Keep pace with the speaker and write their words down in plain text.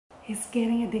He's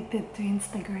getting addicted to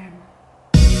Instagram.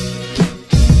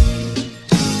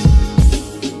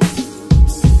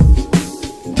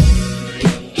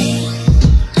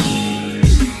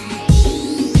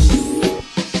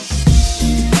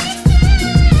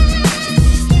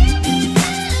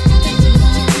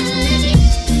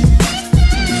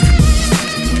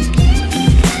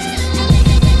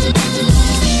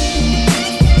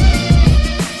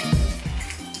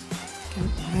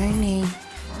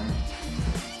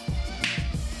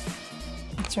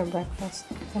 What's your breakfast?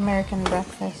 American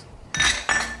breakfast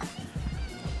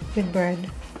with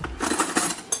bread.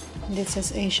 This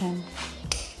is Asian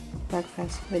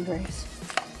breakfast with rice.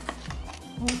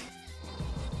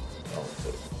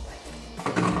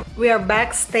 We are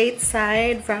back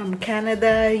stateside from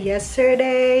Canada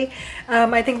yesterday.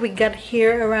 I think we got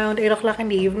here around 8 o'clock in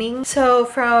the evening. So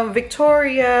from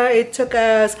Victoria, it took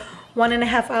us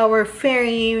 1.5 hour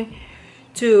ferry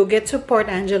to get to Port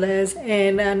Angeles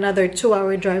and another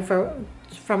 2-hour drive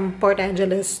from Port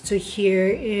Angeles to here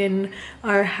in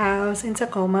our house in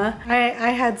Tacoma.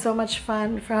 I had so much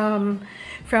fun from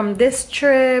this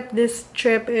trip. This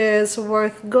trip is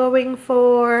worth going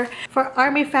for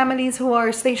Army families who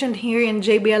are stationed here in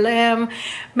JBLM.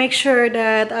 Make sure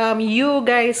that you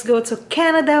guys go to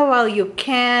Canada while you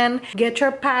can. Get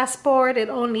your passport. It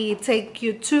only takes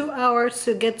you 2 hours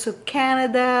to get to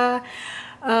Canada.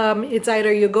 It's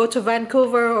either you go to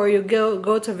Vancouver or you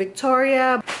go to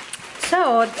Victoria.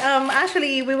 So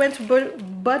actually we went to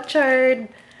Butchert.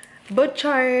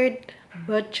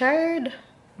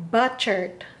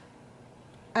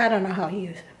 I don't know how you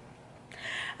use it.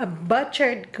 A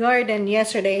Butchert garden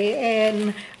yesterday,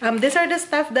 and these are the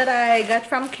stuff that I got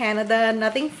from Canada.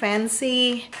 Nothing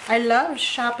fancy. I love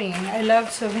shopping. I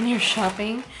love souvenir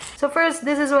shopping. So first,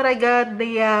 this is what I got: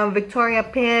 the Victoria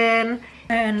pin.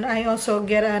 And I also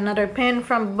get another pin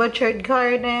from Butchert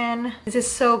Garden. This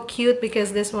is so cute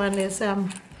because this one is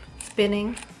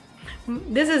spinning.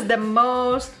 This is the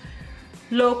most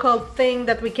local thing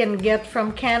that we can get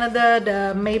from Canada,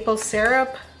 the maple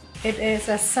syrup. It is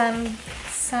a sun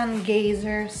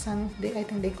gazer. I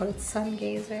think they call it sun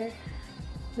gazer.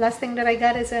 Last thing that I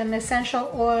got is an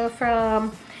essential oil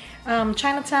from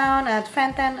Chinatown at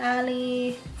Fenton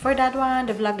Alley. For that one,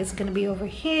 the vlog is gonna be over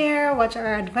here. Watch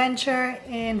our adventure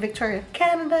in Victoria,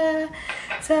 Canada.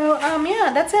 So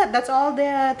yeah, that's it. That's all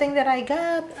the thing that I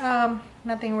got.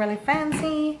 Nothing really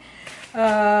fancy,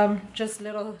 just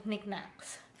little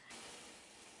knickknacks.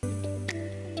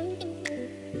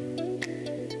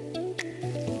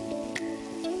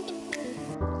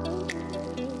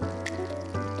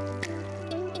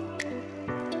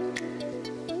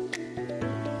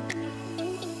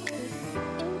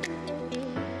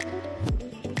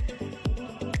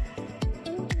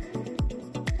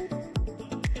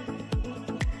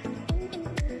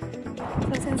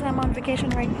 So since I'm on vacation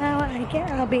right now,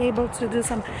 I'll be able to do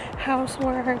some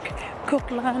housework, cook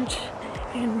lunch,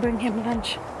 and bring him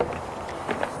lunch.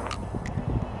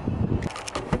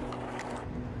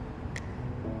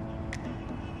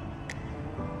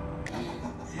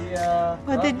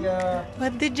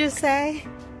 What did you say?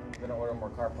 I'm gonna order more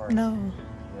car parts. No.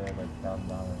 Yeah, like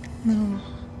 $1,000. No.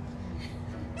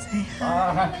 Say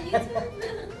hi.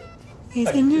 He's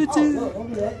in YouTube. Oh,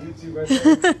 don't do that. YouTube right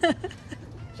there.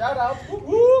 Shout out. Woo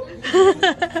 -woo.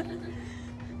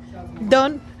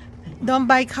 Don't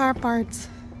buy car parts.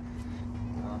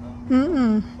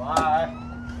 Bye.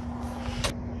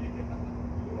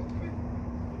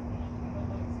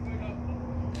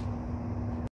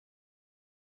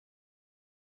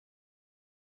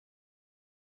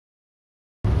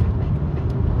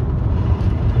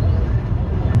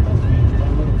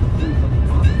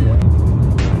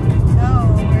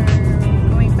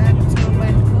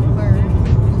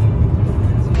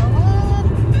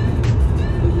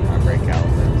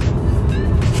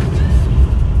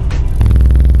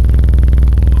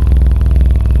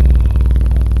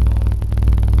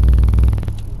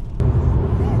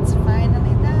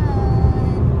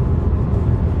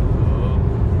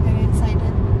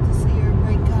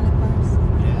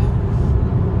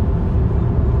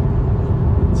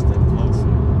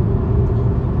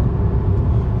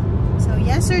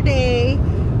 Yesterday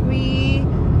we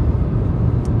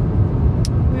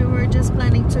were just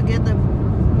planning to get the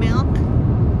milk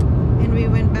and we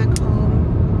went back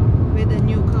home with a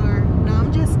new car. No,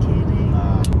 I'm just kidding.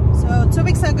 So 2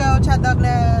 weeks ago, Chad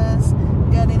Douglas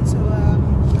got into a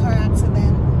car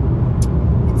accident.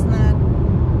 It's not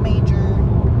major.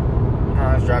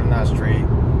 I was driving down the street.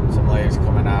 Some ladies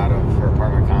coming out of her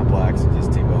apartment complex and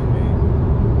just T-boned me.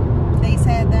 They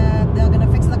said that they're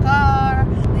gonna fix the car.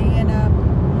 They end up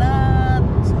not,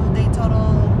 so they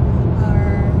total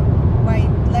our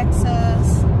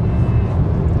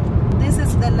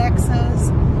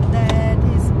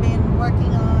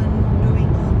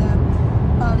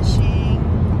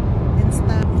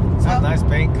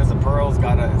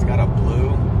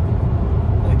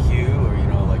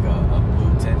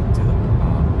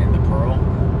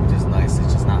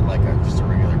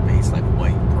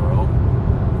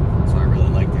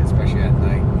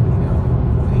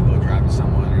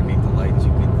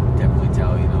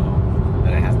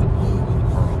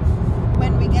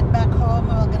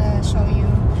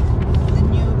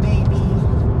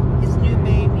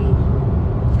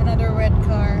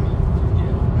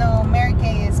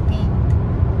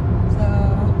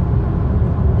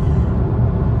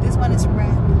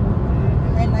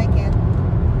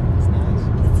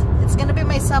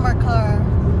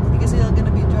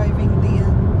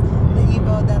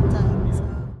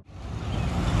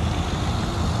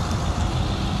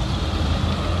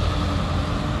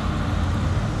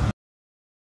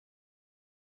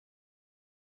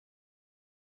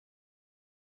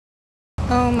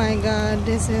Oh my god,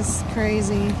 this is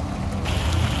crazy.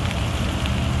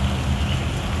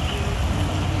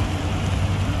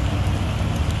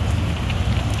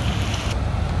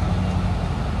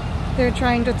 They're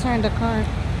trying to turn the car.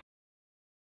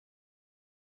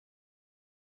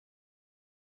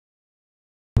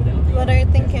 What are you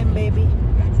thinking, baby?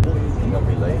 We're gonna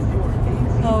be late.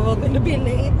 Oh, we're gonna be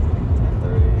late.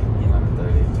 10:30,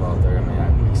 11:30, 12:30. I mean, I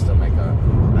can still make a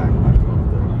back by 12:30.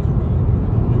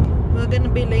 We're gonna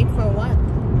be late for what?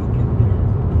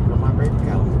 For my break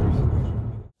calendars.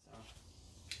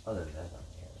 Other than that,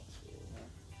 yeah, that's good.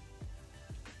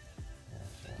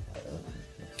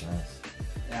 Yeah, nice.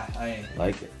 Yeah, I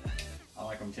Like it. I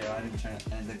like them too. I didn't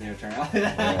think they would turn out.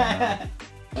 Yeah.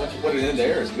 Once you put it in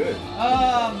there, it's good.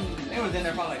 It was in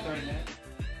there probably like 30 minutes.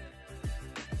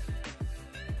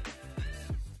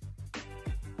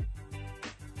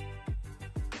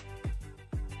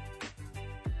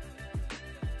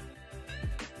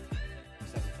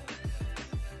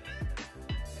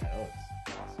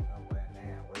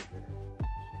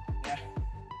 Yeah,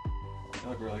 they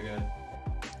look really good.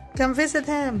 Come visit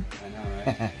him. I know,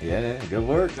 right? Yeah, good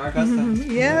work. Dark custom.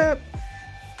 Yep.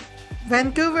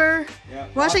 Vancouver. Yeah.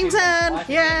 Washington.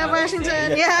 Yeah,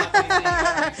 Washington.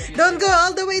 Yeah. Don't go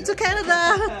all the way to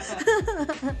Canada.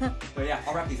 But yeah,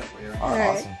 I'll wrap these up for you, right? All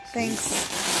right. Awesome.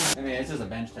 Thanks. I mean, it's just a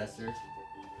bench tester.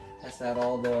 Test out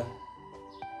all the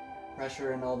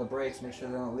pressure and all the brakes, make sure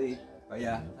they don't leak. But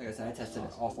yeah, like I said, I tested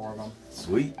all 4 of them.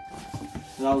 Sweet.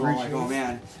 So I was all like, oh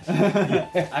man, I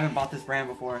haven't bought this brand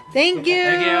before. Thank you.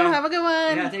 Thank you. Have a good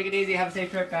one. Yeah, take it easy. Have a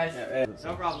safe trip, guys.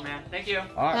 No problem, man. Thank you.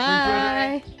 All right,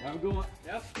 Bye. appreciate it. Have a good one.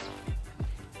 Yep.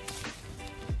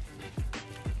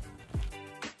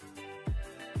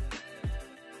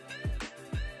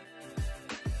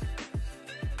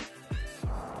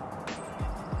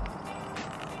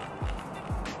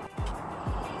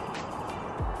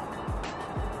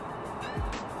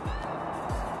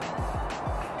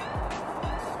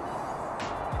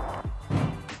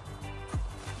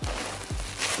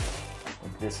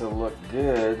 This will look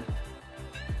good.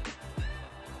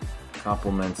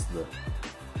 Complements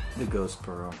the Ghost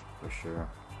Pearl for sure.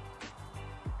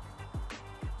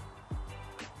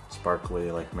 Sparkly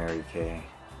like Mary Kay.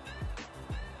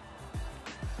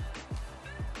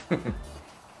 You know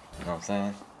what I'm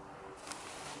saying?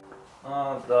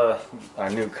 Our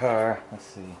new car. Let's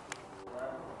see.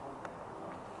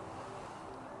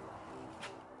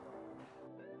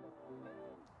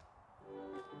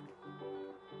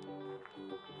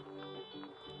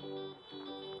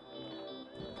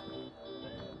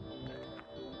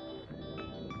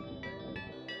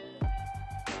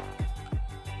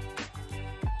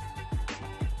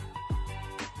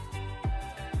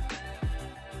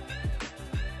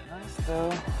 Though.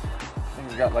 I think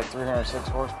it's got like 306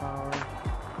 horsepower,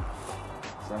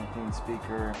 17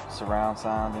 speaker surround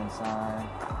sound inside.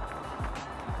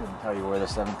 Couldn't tell you where the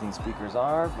 17 speakers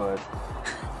are, but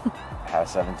it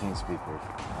has 17 speakers.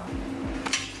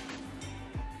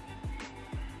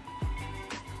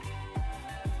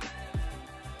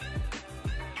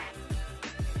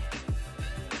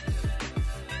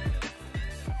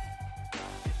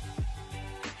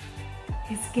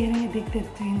 He's getting addicted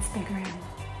to Instagram.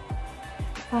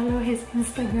 Follow his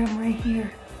Instagram right here.